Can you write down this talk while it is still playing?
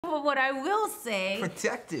But what I will say...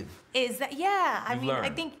 Protective. Is that, yeah, I You've mean, learned. I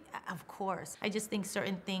think, of course. I just think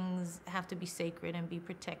certain things have to be sacred and be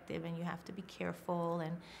protective, and you have to be careful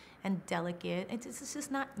and delicate. It's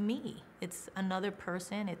just not me. It's another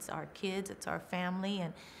person, it's our kids, it's our family,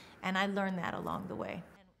 and I learned that along the way.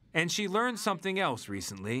 And she learned something else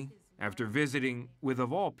recently after visiting with,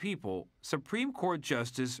 of all people, Supreme Court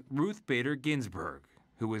Justice Ruth Bader Ginsburg,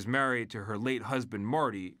 who was married to her late husband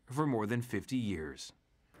Marty for more than 50 years.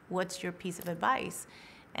 What's your piece of advice?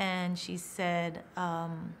 And she said,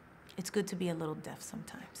 it's good to be a little deaf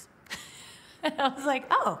sometimes. And I was like,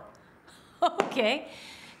 oh, okay.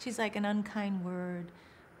 She's like, an unkind word,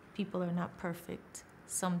 people are not perfect.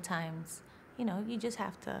 Sometimes, you know, you just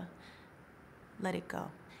have to let it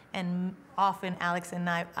go. And often Alex and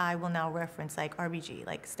I will now reference like RBG,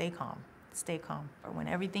 like stay calm, stay calm. Or when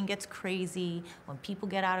everything gets crazy, when people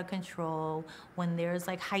get out of control, when there's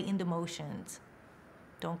like heightened emotions,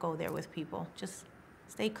 don't go there with people, just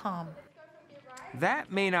stay calm.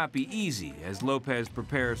 That may not be easy as Lopez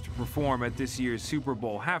prepares to perform at this year's Super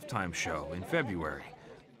Bowl halftime show in February.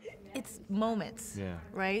 It's moments, yeah,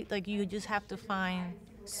 right? Like you just have to find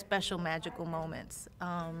special, magical moments.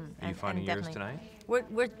 Are you finding yours tonight?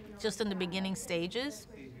 We're just in the beginning stages.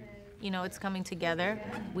 You know, it's coming together.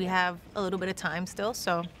 We have a little bit of time still,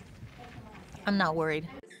 so I'm not worried.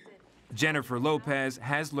 Jennifer Lopez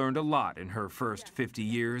has learned a lot in her first 50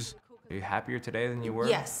 years. Are you happier today than you were?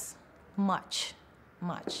 Yes, much,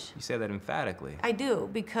 much. You say that emphatically. I do,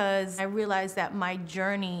 because I realized that my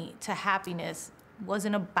journey to happiness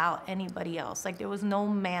wasn't about anybody else. Like there was no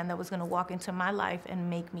man that was gonna walk into my life and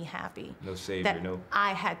make me happy. No savior, that no.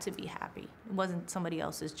 I had to be happy. It wasn't somebody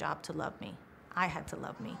else's job to love me. I had to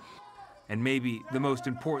love me. And maybe the most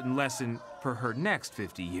important lesson for her next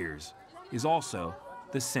 50 years is also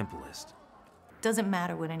the simplest. Doesn't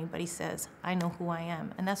matter what anybody says. I know who I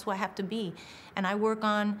am, and that's who I have to be. And I work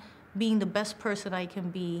on being the best person I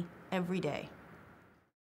can be every day.